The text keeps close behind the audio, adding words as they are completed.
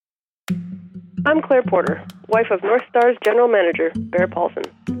I'm Claire Porter, wife of North Star's General Manager, Bear Paulson.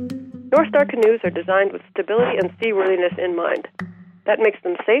 North Star canoes are designed with stability and seaworthiness in mind. That makes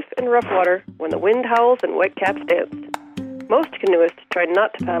them safe in rough water when the wind howls and whitecaps dance. Most canoeists try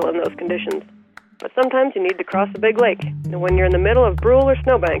not to paddle in those conditions, but sometimes you need to cross a big lake, and when you're in the middle of Brule or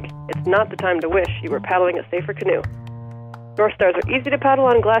Snowbank, it's not the time to wish you were paddling a safer canoe. North Stars are easy to paddle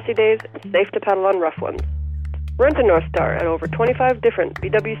on glassy days and safe to paddle on rough ones. Rent a North Star at over 25 different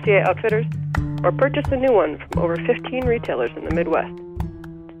BWCA outfitters, or purchase a new one from over 15 retailers in the Midwest.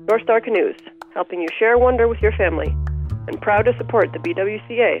 North Star Canoes, helping you share wonder with your family, and proud to support the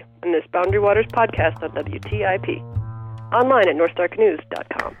BWCA and this Boundary Waters podcast on WTIP. Online at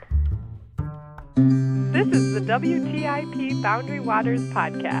northstarcanoes.com. This is the WTIP Boundary Waters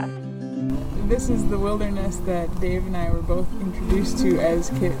podcast. This is the wilderness that Dave and I were both introduced to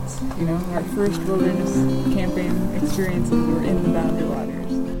as kids. You know, our first wilderness camping experiences were in the Boundary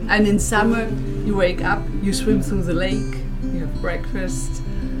Waters. And in summer, you wake up, you swim through the lake, you have breakfast,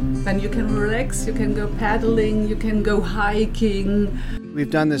 then you can relax, you can go paddling, you can go hiking.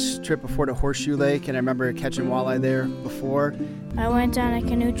 We've done this trip before to Horseshoe Lake, and I remember catching walleye there before. I went on a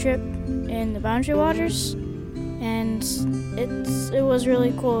canoe trip in the Boundary Waters, and it was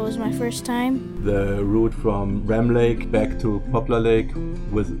really cool. It was my first time. The route from Ram Lake back to Poplar Lake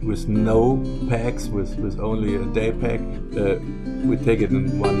with no packs, with only a day pack, we take it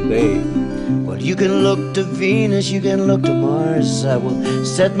in one day. Well, you can look to Venus, you can look to Mars. I will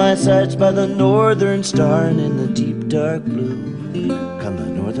set my sights by the northern star, and in the deep dark blue come the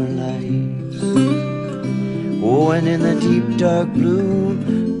northern lights. Oh, and in the deep dark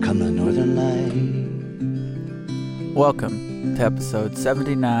blue come the northern lights. Welcome to episode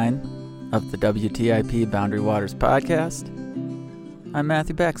 79 of the WTIP Boundary Waters podcast. I'm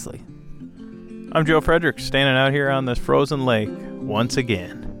Matthew Bexley. I'm Joe Frederick, standing out here on this frozen lake once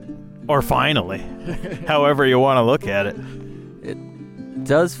again. Or finally, however you want to look at it. It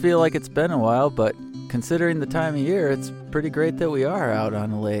does feel like it's been a while, but considering the time of year, it's pretty great that we are out on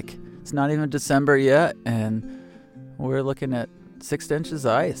the lake. It's not even December yet, and we're looking at 6 inches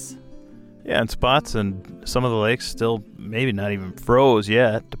of ice. Yeah, in spots, and some of the lakes still maybe not even froze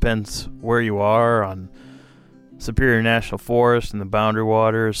yet. Depends where you are on Superior National Forest and the Boundary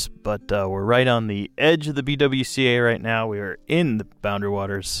Waters. But we're right on the edge of the BWCA right now. We are in the Boundary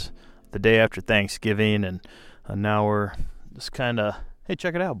Waters the day after Thanksgiving, and now we're just kind of, hey,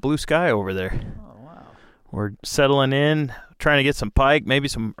 check it out, blue sky over there. Oh, wow. We're settling in, trying to get some pike, maybe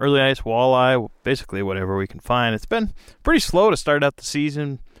some early ice walleye, basically whatever we can find. It's been pretty slow to start out the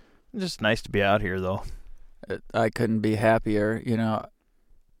season. It's just nice to be out here, though. I couldn't be happier. You know,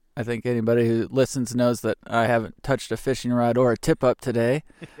 I think anybody who listens knows that I haven't touched a fishing rod or a tip-up today,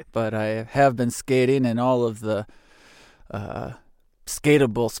 but I have been skating in all of the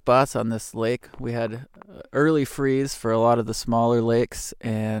skatable spots on this lake. We had early freeze for a lot of the smaller lakes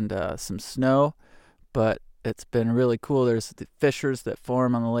and some snow, but it's been really cool. There's the fissures that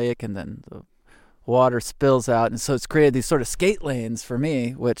form on the lake, and then the water spills out, and so it's created these sort of skate lanes for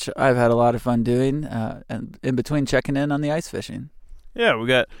me, which I've had a lot of fun doing, and in between checking in on the ice fishing. Yeah, we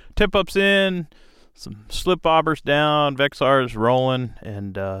got tip-ups in, some slip bobbers down, Vexars rolling,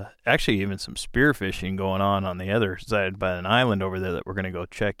 and actually even some spear fishing going on the other side by an island over there that we're going to go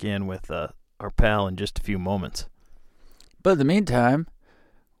check in with our pal in just a few moments. But in the meantime,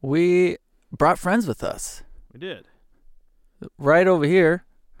 we brought friends with us. We did. Right over here,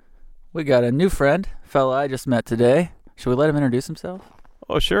 we got a new friend, fella I just met today. Should we let him introduce himself?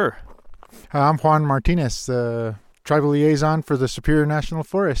 Oh, sure. I'm Juan Martinez, the tribal liaison for the Superior National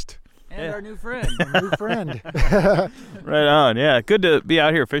Forest. And our new friend. Our new friend. Right on, yeah. Good to be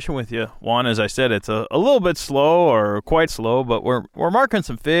out here fishing with you, Juan. As I said, it's a little bit slow, or quite slow, but we're marking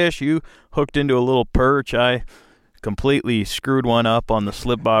some fish. You hooked into a little perch. I completely screwed one up on the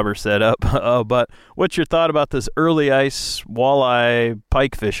slip bobber setup. But what's your thought about this early ice walleye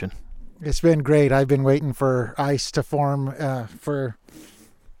pike fishing? It's been great. I've been waiting for ice to form for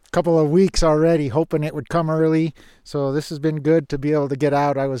a couple of weeks already, hoping it would come early. So this has been good to be able to get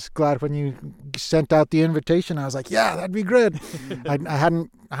out. I was glad when you sent out the invitation. I was like, yeah, that'd be good. I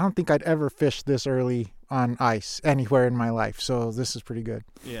don't think I'd ever fished this early on ice anywhere in my life. So this is pretty good.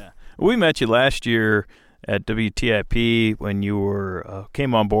 Yeah. We met you last year at WTIP when you were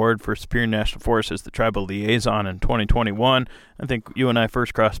came on board for Superior National Forest as the tribal liaison in 2021. I think you and I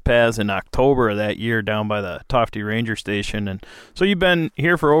first crossed paths in October of that year down by the Tofty Ranger Station. And so you've been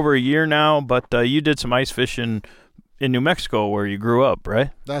here for over a year now, but you did some ice fishing in New Mexico where you grew up, right?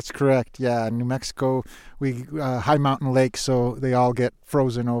 That's correct. Yeah, New Mexico, we high mountain lakes, so they all get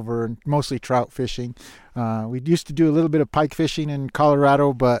frozen over, and mostly trout fishing. We used to do a little bit of pike fishing in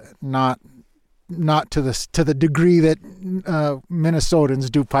Colorado, but not not to the degree that Minnesotans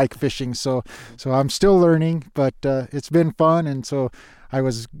do pike fishing. So I'm still learning, but it's been fun, and so I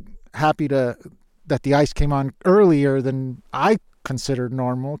was happy that the ice came on earlier than I considered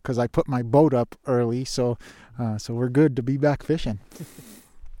normal because I put my boat up early. So we're good to be back fishing.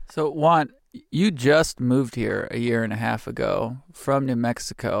 So Juan, you just moved here a year and a half ago from New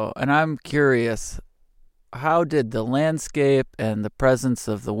Mexico, and I'm curious, how did the landscape and the presence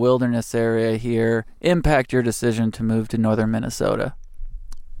of the wilderness area here impact your decision to move to northern Minnesota?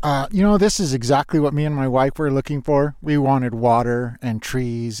 This is exactly what me and my wife were looking for. We wanted water and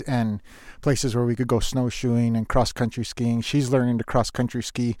trees and places where we could go snowshoeing and cross-country skiing. She's learning to cross-country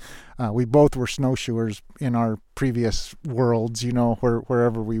ski. We both were snowshoers in our previous worlds,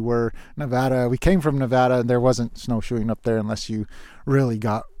 wherever we were. Nevada, we came from Nevada, and there wasn't snowshoeing up there unless you really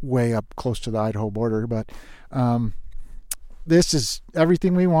got way up close to the Idaho border. But this is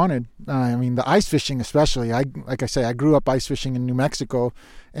everything we wanted. The ice fishing especially. Like I say, I grew up ice fishing in New Mexico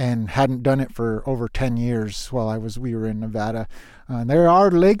and hadn't done it for over 10 years while we were in Nevada. There are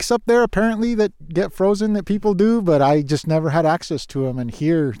lakes up there apparently that get frozen that people do, but I just never had access to them. And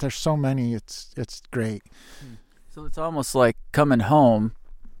here, there's so many. It's great. So it's almost like coming home,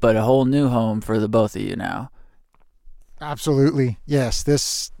 but a whole new home for the both of you now. Absolutely. Yes,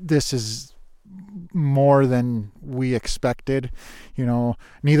 this is more than we expected.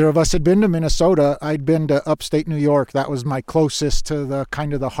 Neither of us had been to Minnesota. I'd been to upstate New York. That was my closest to the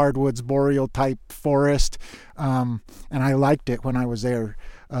kind of the hardwoods, boreal type forest. And I liked it when I was there.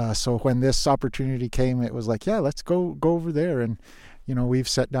 So when this opportunity came, it was like, yeah, let's go over there. And, we've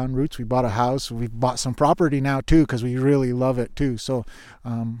set down roots. We bought a house. We've bought some property now too, because we really love it too. So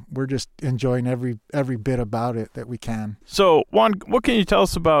we're just enjoying every bit about it that we can. So Juan, what can you tell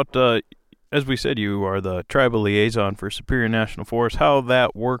us about, as we said, you are the tribal liaison for Superior National Forest, how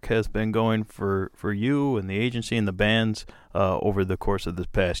that work has been going for you and the agency and the bands over the course of this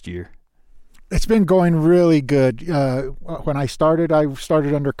past year? It's been going really good. When I started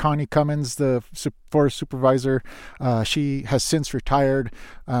under Connie Cummins, the forest supervisor. She has since retired.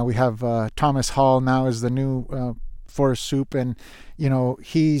 We have Thomas Hall now as the new forest sup, and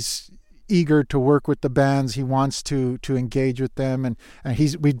he's eager to work with the bands. He wants to engage with them, and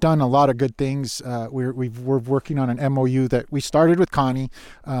we've done a lot of good things. We're working on an MOU that we started with Connie,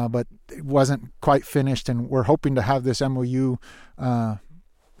 but it wasn't quite finished, and we're hoping to have this MOU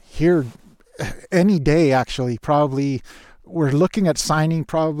here any day. Actually, probably we're looking at signing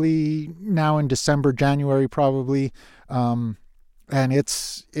probably now in December, January, probably. And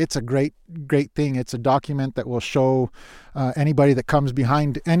it's a great thing. It's a document that will show anybody that comes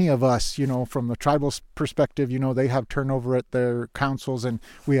behind any of us, from the tribal perspective, they have turnover at their councils and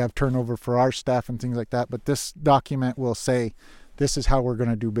we have turnover for our staff and things like that. But this document will say, this is how we're going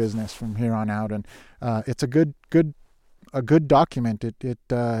to do business from here on out. And it's a good document.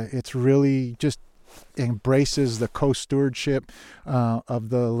 It's really just embraces the co-stewardship of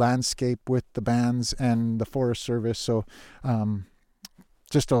the landscape with the bands and the Forest Service. So,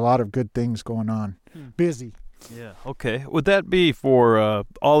 just a lot of good things going on. Busy. Yeah. Okay. Would that be for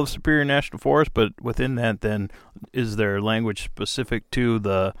all of Superior National Forest? But within that, then, is there language specific to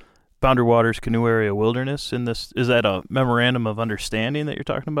the Boundary Waters Canoe Area Wilderness in this? Is that a memorandum of understanding that you're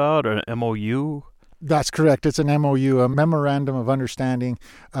talking about, or an MOU? That's correct. It's an MOU, a memorandum of understanding,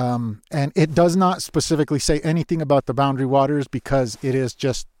 and it does not specifically say anything about the Boundary Waters because it is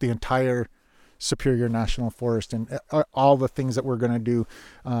just the entire Superior National Forest and all the things that we're going to do,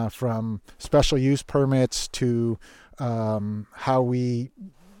 from special use permits to how we,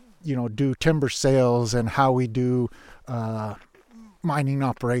 do timber sales and how we do mining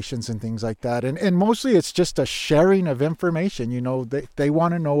operations and things like that. And mostly it's just a sharing of information. They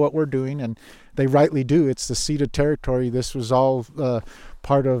want to know what we're doing, and they rightly do. It's the ceded territory. This was all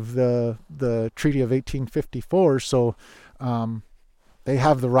part of the Treaty of 1854. So they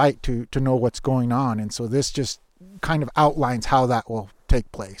have the right to know what's going on. And so this just kind of outlines how that will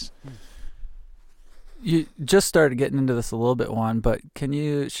take place. You just started getting into this a little bit, Juan, but can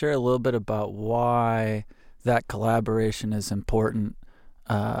you share a little bit about why that collaboration is important,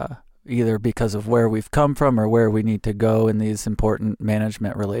 either because of where we've come from or where we need to go in these important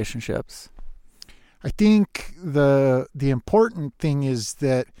management relationships? I think the important thing is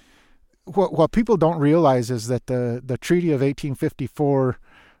that what people don't realize is that the Treaty of 1854,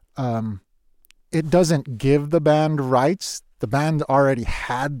 it doesn't give the band rights. The band already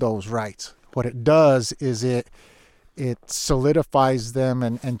had those rights. What it does is it solidifies them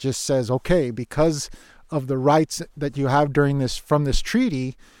and just says, okay, because of the rights that you have from this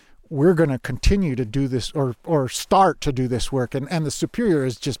treaty, we're going to continue to do this or start to do this work. And the Superior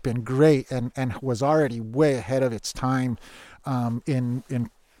has just been great and was already way ahead of its time in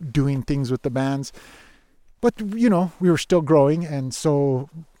doing things with the bands. But, we were still growing. And so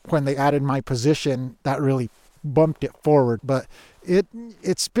when they added my position, that really bumped it forward. But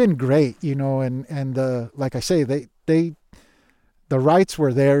it's been great, and like I say, the rights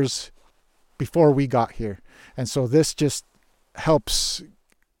were theirs before we got here. And so this just helps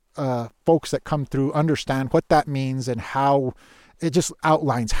folks that come through understand what that means and how it just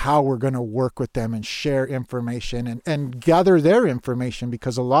outlines how we're going to work with them and share information and gather their information,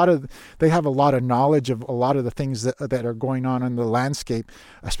 because they have a lot of knowledge of a lot of the things that are going on in the landscape,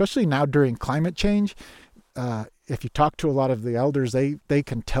 especially now during climate change. If you talk to a lot of the elders, they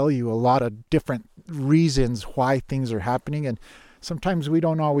can tell you a lot of different reasons why things are happening. And sometimes we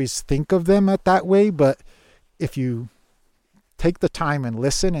don't always think of them that way, but if you take the time and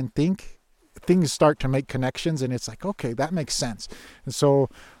listen and think, things start to make connections, and it's like, okay, that makes sense. And so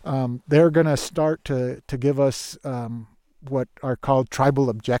they're going to start to give us what are called tribal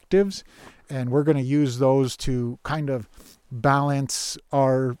objectives, and we're going to use those to kind of balance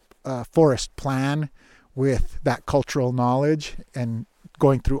our forest plan with that cultural knowledge and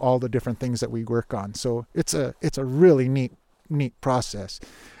going through all the different things that we work on. So it's a really neat process.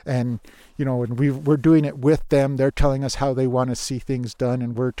 And when we're doing it with them, they're telling us how they want to see things done,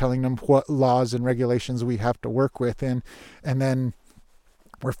 and we're telling them what laws and regulations we have to work with, and then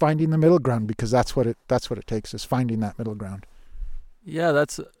we're finding the middle ground, because that's what it takes, is finding that middle ground. Yeah,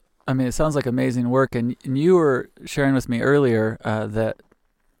 it sounds like amazing work. And you were sharing with me earlier that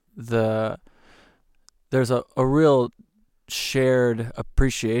there's a real shared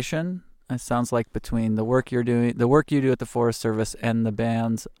appreciation, it sounds like, between the work you do at the Forest Service and the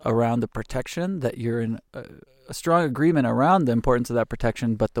bands around the protection, that you're in a strong agreement around the importance of that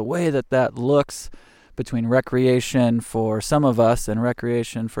protection, but the way that looks between recreation for some of us and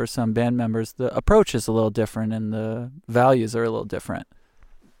recreation for some band members, the approach is a little different and the values are a little different.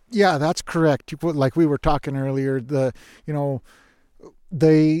 Yeah, that's correct. Like we were talking earlier,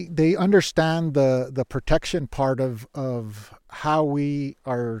 they understand the protection part of how we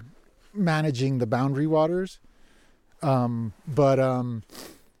are managing the boundary waters, but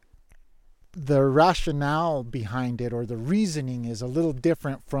the rationale behind it, or the reasoning, is a little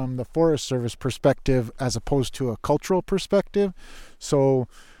different from the Forest Service perspective as opposed to a cultural perspective. So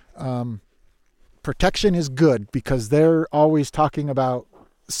protection is good because they're always talking about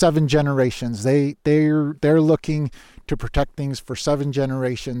 7 generations. They're looking to protect things for 7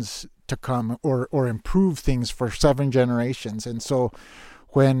 generations to come, or improve things for 7 generations. And so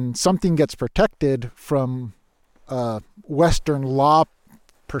when something gets protected from a Western law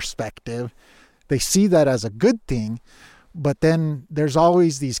perspective, they see that as a good thing, but then there's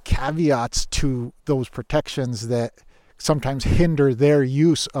always these caveats to those protections that sometimes hinder their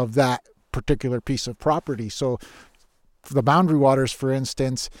use of that particular piece of property. So the boundary waters, for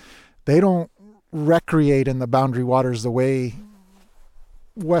instance, they don't recreate in the boundary waters the way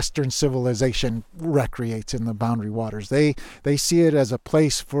Western civilization recreates in the boundary waters. They see it as a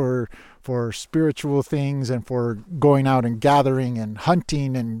place for spiritual things and for going out and gathering and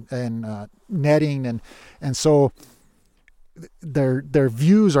hunting and netting, and so their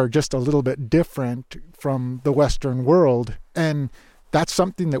views are just a little bit different from the Western world, and that's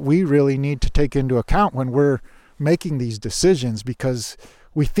something that we really need to take into account when we're making these decisions, because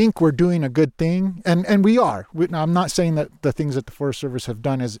we think we're doing a good thing, and we are. Now, I'm not saying that the things that the Forest Service have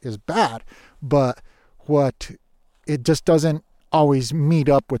done is bad, but it just doesn't always meet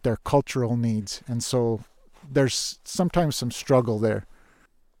up with their cultural needs, and so there's sometimes some struggle there.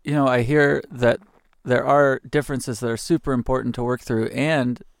 I hear that there are differences that are super important to work through,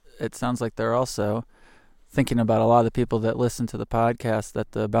 and it sounds like they're also thinking about a lot of the people that listen to the podcast,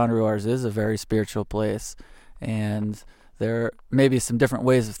 that the Boundary Waters is a very spiritual place, and there may be some different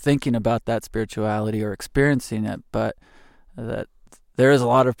ways of thinking about that spirituality or experiencing it, but that there is a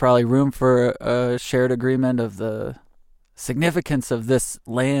lot of probably room for a shared agreement of the significance of this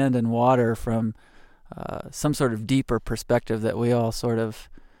land and water from some sort of deeper perspective that we all sort of,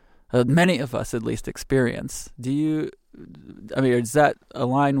 many of us at least, experience. Does that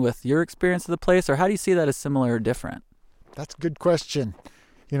align with your experience of the place, or how do you see that as similar or different? That's a good question.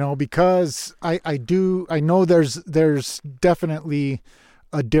 Because I know there's definitely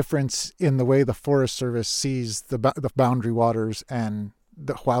a difference in the way the Forest Service sees the boundary waters and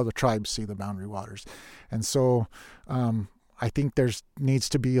how the tribes see the boundary waters. And so I think needs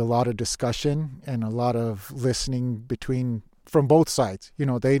to be a lot of discussion and a lot of listening from both sides.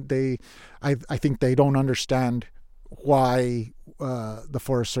 I think they don't understand why the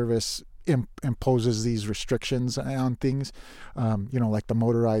Forest Service imposes these restrictions on things, like the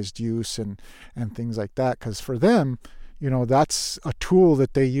motorized use and things like that. Because for them, that's a tool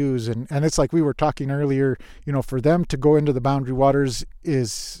that they use. And it's like we were talking earlier, for them to go into the Boundary Waters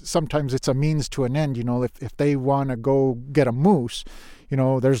is sometimes it's a means to an end. If they want to go get a moose,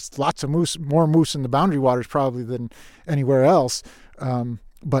 there's lots of more moose in the Boundary Waters probably than anywhere else.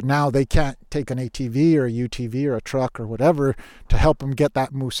 But now they can't take an ATV or a UTV or a truck or whatever to help them get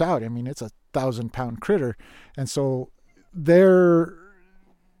that moose out. I mean, it's 1,000-pound critter. And so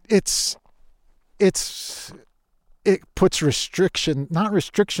it puts not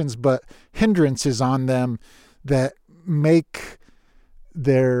restrictions, but hindrances on them that make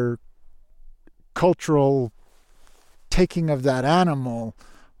their cultural taking of that animal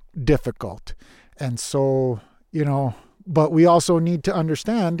difficult. And so, but we also need to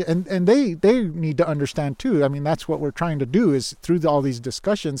understand, and they need to understand too. I mean, that's what we're trying to do is through all these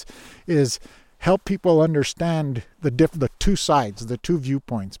discussions is help people understand the two sides, the two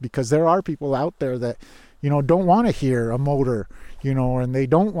viewpoints, because there are people out there that, don't want to hear a motor, and they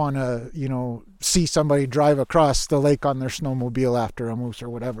don't want to, see somebody drive across the lake on their snowmobile after a moose or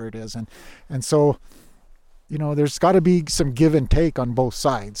whatever it is. And so, there's got to be some give and take on both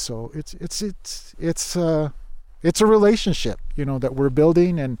sides. So it's a relationship, that we're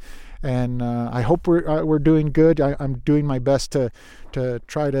building, and I hope we're doing good. I'm doing my best to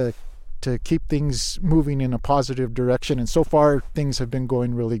try to keep things moving in a positive direction, and so far things have been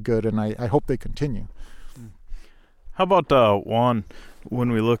going really good, and I hope they continue. How about Juan?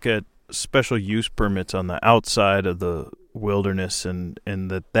 When we look at special use permits on the outside of the wilderness, and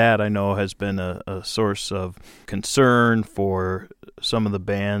that I know has been a source of concern for some of the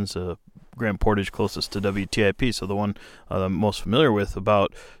bands. Grand Portage closest to WTIP, so the one I'm most familiar with,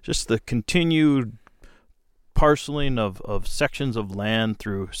 about just the continued parceling of sections of land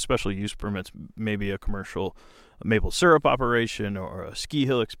through special use permits, maybe a commercial maple syrup operation or a ski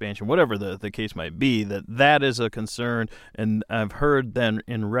hill expansion, whatever the case might be, that is a concern. And I've heard then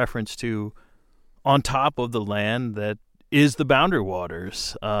in reference to on top of the land that is the Boundary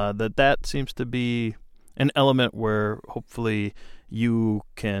Waters, that seems to be an element where hopefully you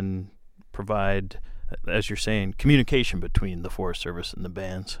can provide, as you're saying, communication between the Forest Service and the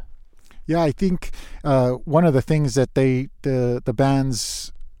bands. Yeah, I think one of the things that the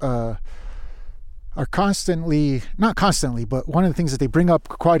bands are not constantly, but one of the things that they bring up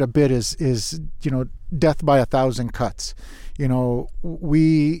quite a bit is death by 1,000 cuts.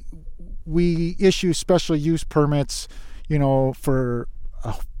 We issue special use permits, for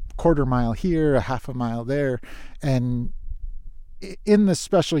a quarter mile here, a half a mile there, and in the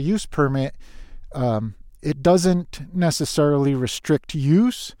special use permit, it doesn't necessarily restrict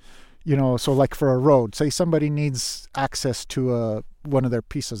use, so like for a road, say somebody needs access to one of their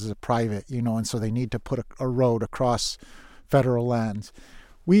pieces is private, and so they need to put a road across federal lands.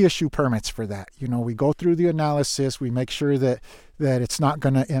 We issue permits for that. We go through the analysis, we make sure that it's not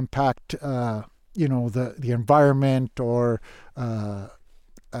going to impact, the environment or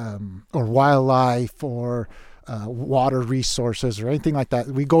wildlife or water resources or anything like that.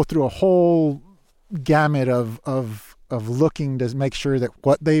 We go through a whole gamut of looking to make sure that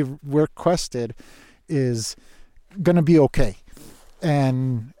what they've requested is going to be okay.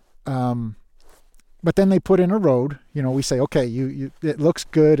 And but then they put in a road. We say, okay, it looks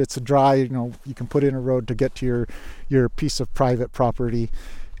good. It's a dry. You can put in a road to get to your piece of private property,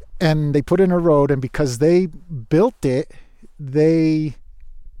 and they put in a road. And because they built it, they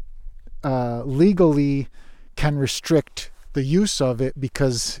legally can restrict the use of it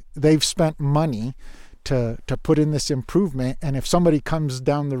because they've spent money to put in this improvement. And if somebody comes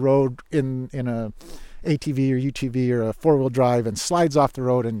down the road in a ATV or UTV or a four-wheel drive and slides off the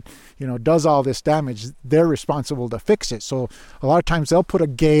road and does all this damage, they're responsible to fix it. So a lot of times they'll put a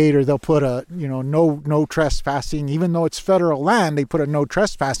gate or they'll put a no trespassing. Even though it's federal land, they put a no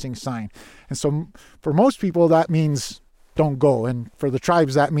trespassing sign. And so for most people that means don't go, and for the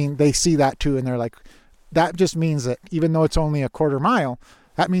tribes that means they see that too, and they're like, that just means that even though it's only a quarter mile,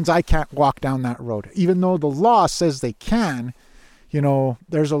 that means I can't walk down that road. Even though the law says they can,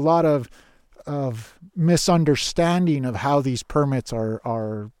 there's a lot of misunderstanding of how these permits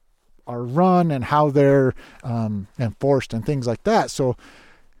are run and how they're enforced and things like that. So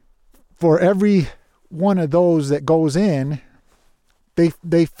for every one of those that goes in,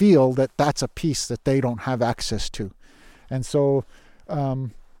 they feel that that's a piece that they don't have access to. And so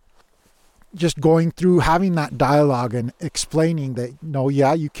just going through, having that dialogue and explaining that, no,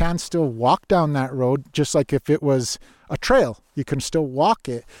 yeah, you can still walk down that road, just like if it was a trail, you can still walk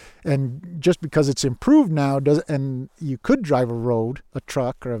it. And just because it's improved now, and you could drive a road, a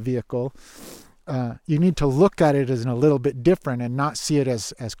truck or a vehicle, you need to look at it as a little bit different and not see it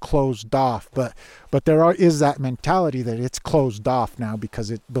as closed off. But there is that mentality that it's closed off now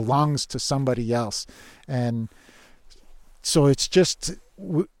because it belongs to somebody else. And so it's just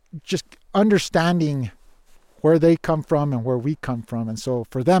understanding where they come from and where we come from. And so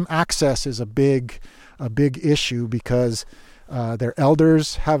for them, access is a big issue because their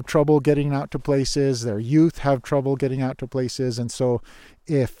elders have trouble getting out to places, their youth have trouble getting out to places. And so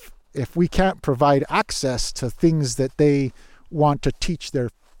if we can't provide access to things that they want to teach their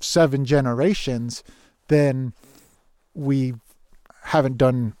 7 generations, then we haven't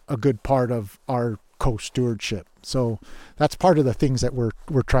done a good part of our co-stewardship. So that's part of the things that we're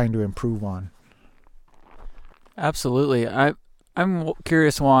trying to improve on. Absolutely. I'm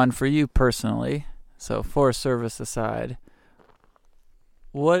curious, Juan, for you personally, so Forest Service aside,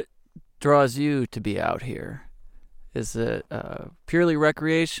 what draws you to be out here? Is it purely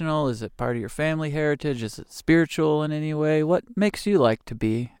recreational? Is it part of your family heritage? Is it spiritual in any way? What makes you like to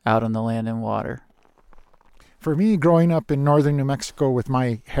be out on the land and water? For me, growing up in northern New Mexico with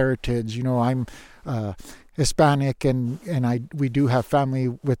my heritage, I'm Hispanic, and we do have family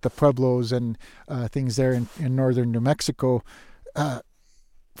with the Pueblos and things there in northern New Mexico.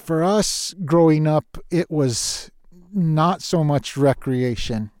 For us growing up, it was not so much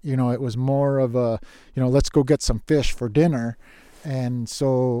recreation. It was more of a, let's go get some fish for dinner. And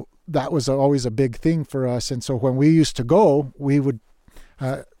so that was always a big thing for us. And so when we used to go, we would,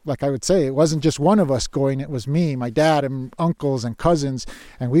 like I would say, it wasn't just one of us going, it was me, my dad, and uncles and cousins.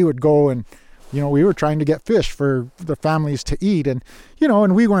 And we would go and, we were trying to get fish for the families to eat. And,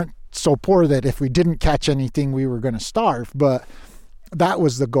 and we weren't so poor that if we didn't catch anything, we were going to starve. But that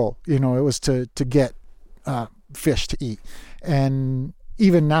was the goal. It was to get fish to eat. And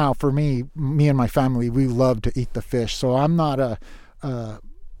even now, for me and my family, we love to eat the fish. So I'm not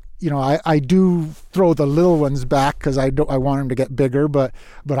I do throw the little ones back because I want them to get bigger, but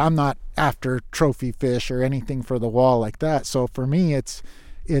I'm not after trophy fish or anything for the wall like that. So for me, it's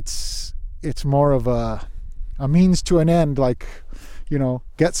more of a means to an end, like,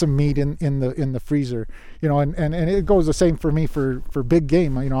 get some meat in the freezer, and it goes the same for me for big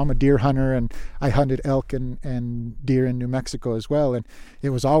game. I'm a deer hunter, and I hunted elk and deer in New Mexico as well. And it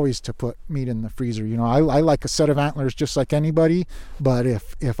was always to put meat in the freezer. I like a set of antlers just like anybody, but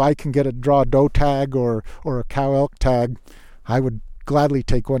if I can get a draw doe tag or a cow elk tag, I would gladly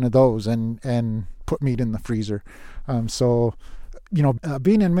take one of those and put meat in the freezer.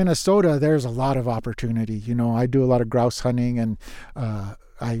 Being in Minnesota, there's a lot of opportunity. I do a lot of grouse hunting, and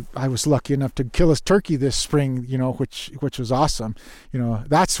I was lucky enough to kill a turkey this spring, which was awesome.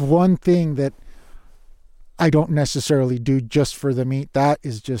 That's one thing that I don't necessarily do just for the meat. That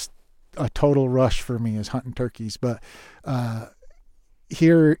is just a total rush for me, is hunting turkeys. But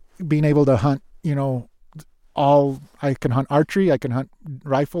here, being able to hunt, I can hunt archery, I can hunt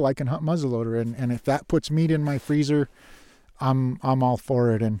rifle, I can hunt muzzleloader, and if that puts meat in my freezer, I'm all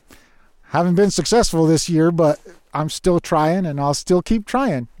for it. And haven't been successful this year, but I'm still trying, and I'll still keep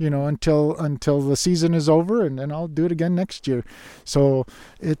trying, until the season is over, and then I'll do it again next year. So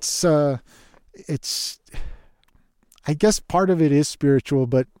it's I guess part of it is spiritual,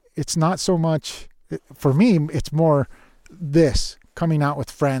 but it's not so much for me. It's more this coming out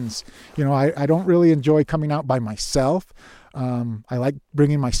with friends. I don't really enjoy coming out by myself. I like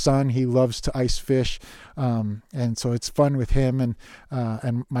bringing my son. He loves to ice fish, and so it's fun with him. And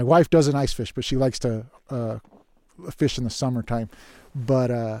my wife doesn't ice fish, but she likes to fish in the summertime.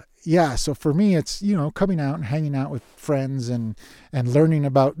 But so for me, it's coming out and hanging out with friends and learning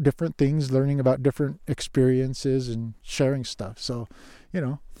about different things, learning about different experiences, and sharing stuff. So,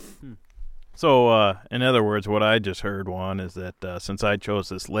 So, in other words, what I just heard, Juan, is that since I chose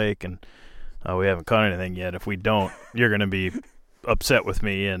this lake and we haven't caught anything yet, if we don't, you're going to be upset with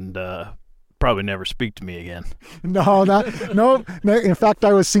me and probably never speak to me again. No. In fact,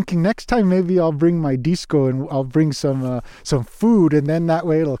 I was thinking next time maybe I'll bring my disco and I'll bring some food, and then that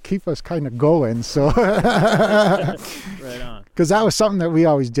way it'll keep us kind of going. So, right on. Because that was something that we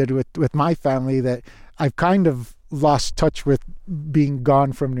always did with my family, that I've kind of lost touch with, being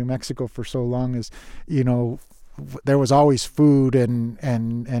gone from New Mexico for so long. Is there was always food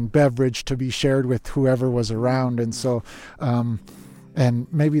and beverage to be shared with whoever was around. And so And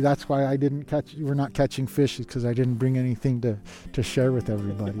maybe that's why we're not catching fish, because I didn't bring anything to share with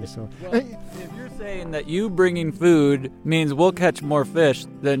everybody. So, well, if you're saying that you bringing food means we'll catch more fish,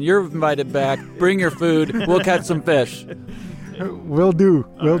 then you're invited back. Bring your food. We'll catch some fish. Will do.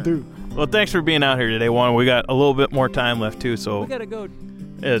 Will do. Well, thanks for being out here today, Juan. We got a little bit more time left too, so we gotta go.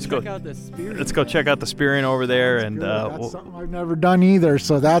 Let's go check out the spearing over there, and that's something I've never done either.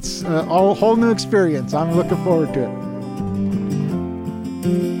 So that's a whole new experience. I'm looking forward to it.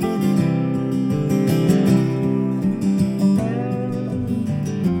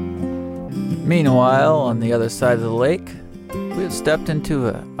 Meanwhile, on the other side of the lake, we have stepped into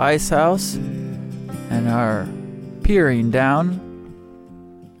an ice house and are peering down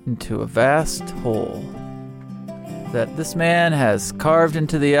into a vast hole that this man has carved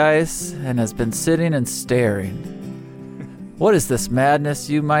into the ice and has been sitting and staring. What is this madness,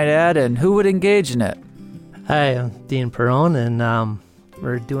 you might add, and who would engage in it? Hi, I'm Dean Perrone, and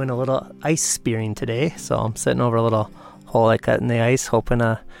we're doing a little ice spearing today. So I'm sitting over a little hole I cut in the ice, hoping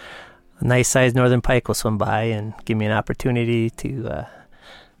a nice-sized northern pike will swim by and give me an opportunity to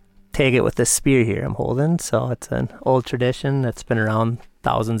tag it with this spear here I'm holding. So it's an old tradition that's been around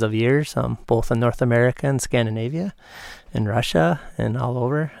thousands of years, both in North America and Scandinavia and Russia and all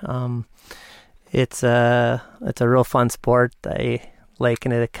over. It's a real fun sport. I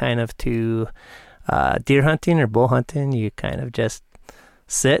liken it kind of to deer hunting or bow hunting. You kind of just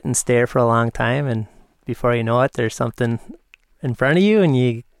sit and stare for a long time, and before you know it, there's something in front of you, and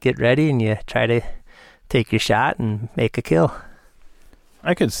you get ready and you try to take your shot and make a kill.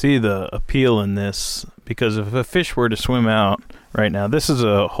 I could see the appeal in this, because if a fish were to swim out right now, this is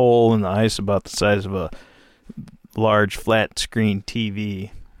a hole in the ice about the size of a large flat screen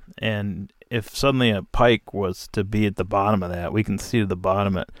TV, and if suddenly a pike was to be at the bottom of that, we can see to the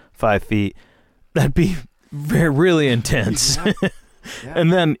bottom at 5 feet, that'd be really intense. Yeah.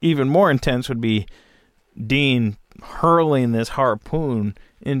 And then even more intense would be Dean hurling this harpoon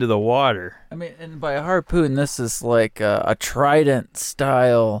into the water. I mean, and by a harpoon, this is like a trident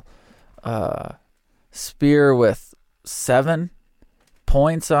style spear with 7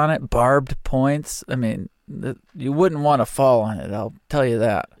 points on it, barbed points. I mean, you wouldn't want to fall on it, I'll tell you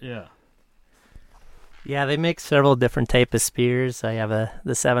that. Yeah, they make several different type of spears. I have the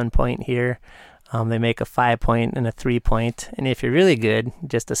 7-point here. They make a 5-point and a 3-point, and if you're really good,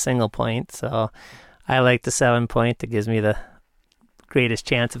 just a single point. So I like the 7-point. It gives me the greatest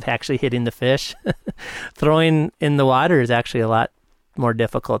chance of actually hitting the fish. Throwing in the water is actually a lot more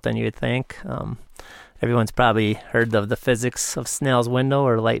difficult than you would think. Everyone's probably heard of the physics of Snell's window,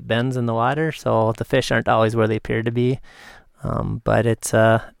 or light bends in the water, so the fish aren't always where they appear to be. But it's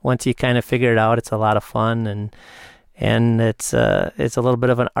once you kind of figure it out, it's a lot of fun, and it's a little bit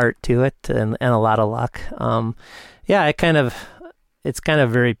of an art to it, and a lot of luck. It's kind of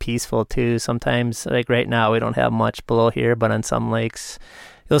very peaceful too. Sometimes, like right now, we don't have much below here, but on some lakes,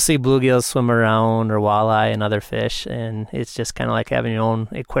 you'll see bluegills swim around, or walleye and other fish, and it's just kind of like having your own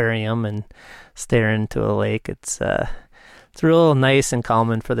aquarium and staring into a lake. It's real nice and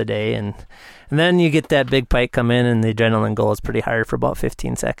calming for the day, and then you get that big pike come in, and the adrenaline goes pretty hard for about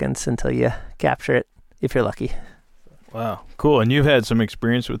 15 seconds until you capture it, if you're lucky. Wow, cool. And you've had some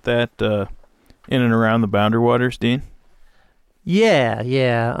experience with that in and around the Boundary Waters, Dean? Yeah.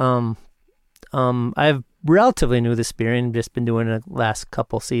 I've relatively new to spearing, just been doing it the last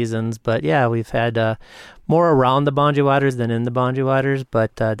couple seasons, but yeah, we've had more around the Boundary Waters than in the Boundary Waters,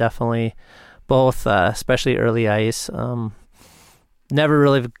 but definitely both, especially early ice. Never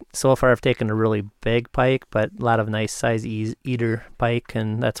really, so far I've taken a really big pike, but a lot of nice size eater pike,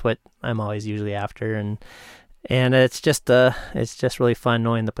 and that's what I'm always usually after, and it's just really fun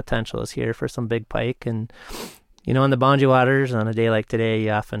knowing the potential is here for some big pike. And you know, in the Boundary Waters, on a day like today, you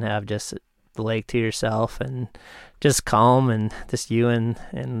often have just the lake to yourself and just calm, and just you and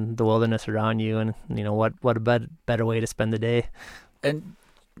the wilderness around you, and you know, what a better way to spend the day. And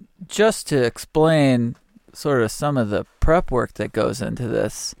just to explain sort of some of the prep work that goes into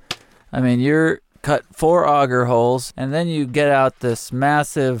this, I mean, you're cut 4 auger holes, and then you get out this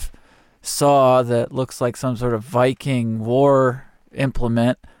massive saw that looks like some sort of Viking war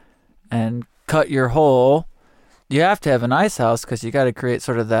implement and cut your hole. You have to have an ice house because you got to create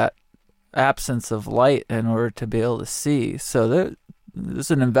sort of that absence of light in order to be able to see. So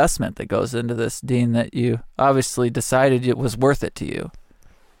there's an investment that goes into this, Dean, that you obviously decided it was worth it to you.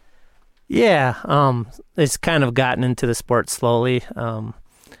 Yeah, it's kind of gotten into the sport slowly. You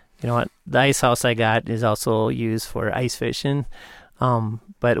know what? The ice house I got is also used for ice fishing.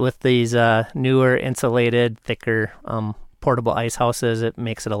 But with these newer, insulated, thicker, portable ice houses, it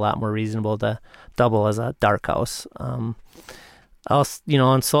makes it a lot more reasonable to double as a dark house.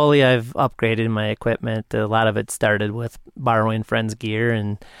 and slowly I've upgraded my equipment. A lot of it started with borrowing friends' gear,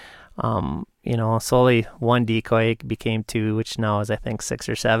 and slowly one decoy became 2, which now is I think 6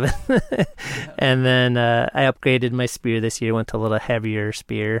 or 7. And then I upgraded my spear this year, went to a little heavier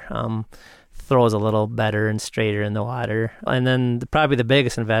spear. Throws a little better and straighter in the water. And then probably the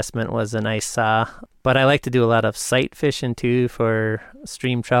biggest investment was an ice saw. But I like to do a lot of sight fishing too for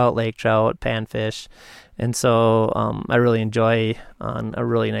stream trout, lake trout, panfish. And so I really enjoy on a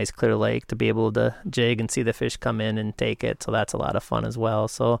really nice clear lake to be able to jig and see the fish come in and take it. So that's a lot of fun as well.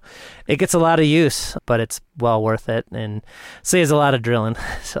 So it gets a lot of use, but it's well worth it and saves a lot of drilling.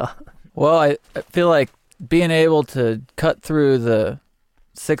 So, well, I feel like being able to cut through the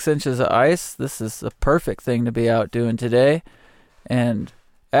 6 inches of ice, this is the perfect thing to be out doing today. And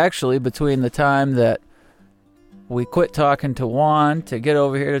actually, between the time that we quit talking to Juan to get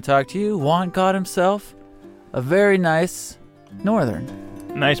over here to talk to you, Juan caught himself a very nice northern.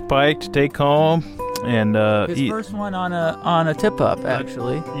 Nice pike to take home. And his first one on a tip-up,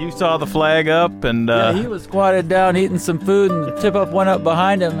 actually. You saw the flag up, and yeah, he was squatted down eating some food, and tip-up went up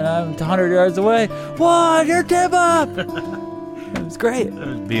behind him, and I'm 100 yards away. Juan, you're tip-up! It was great. It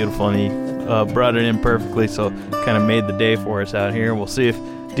was beautiful, and he brought it in perfectly, so kind of made the day for us out here. We'll see if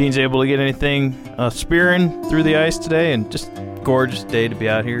Dean's able to get anything spearing through the ice today, and just gorgeous day to be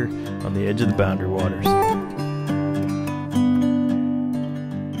out here on the edge of the Boundary Waters.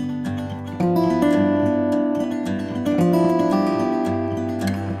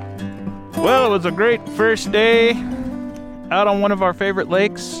 Well, it was a great first day out on one of our favorite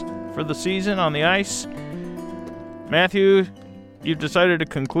lakes for the season on the ice. Matthew, you've decided to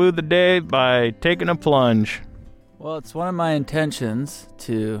conclude the day by taking a plunge. Well, it's one of my intentions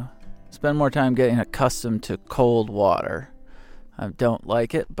to spend more time getting accustomed to cold water. I don't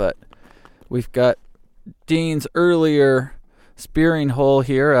like it, but we've got Dean's earlier spearing hole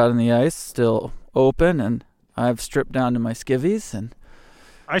here out on the ice still open, and I've stripped down to my skivvies, and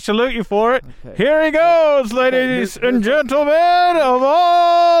I salute you for it. Okay. Here he goes, ladies and gentlemen of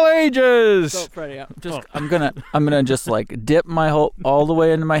all ages. So, Freddie, I'm gonna just like dip my hole all the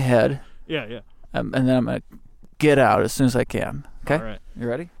way into my head. Yeah. And then I'm gonna get out as soon as I can. Okay. All right. You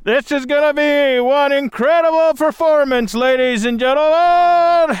ready? This is gonna be one incredible performance, ladies and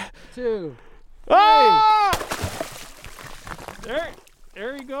gentlemen. 2. Ah!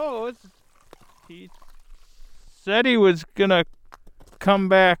 There he goes. He said he was gonna come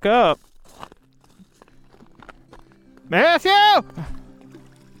back up. Matthew!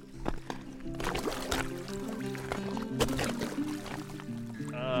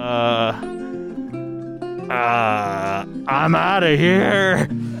 I'm out of here.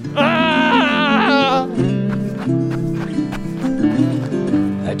 I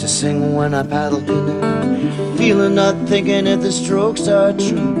just sing when I paddle in, feeling not thinking if the strokes are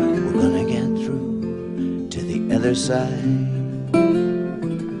true. We're gonna get through to the other side.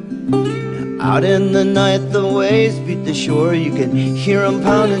 Out in the night, the waves beat the shore. You can hear them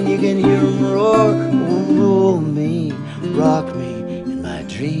pounding, you can hear them roar. Oh, roll me, rock me in my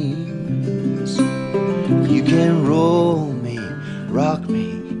dreams. You can roll me, rock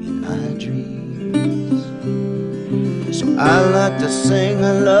me in my dreams. So I like to sing,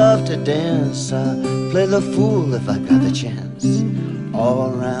 I love to dance. I play the fool if I got the chance.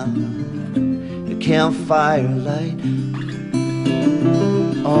 All around the campfire light,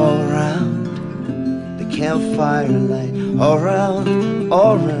 all around campfire light, all round,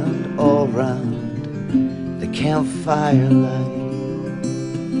 all round, all round the campfire light.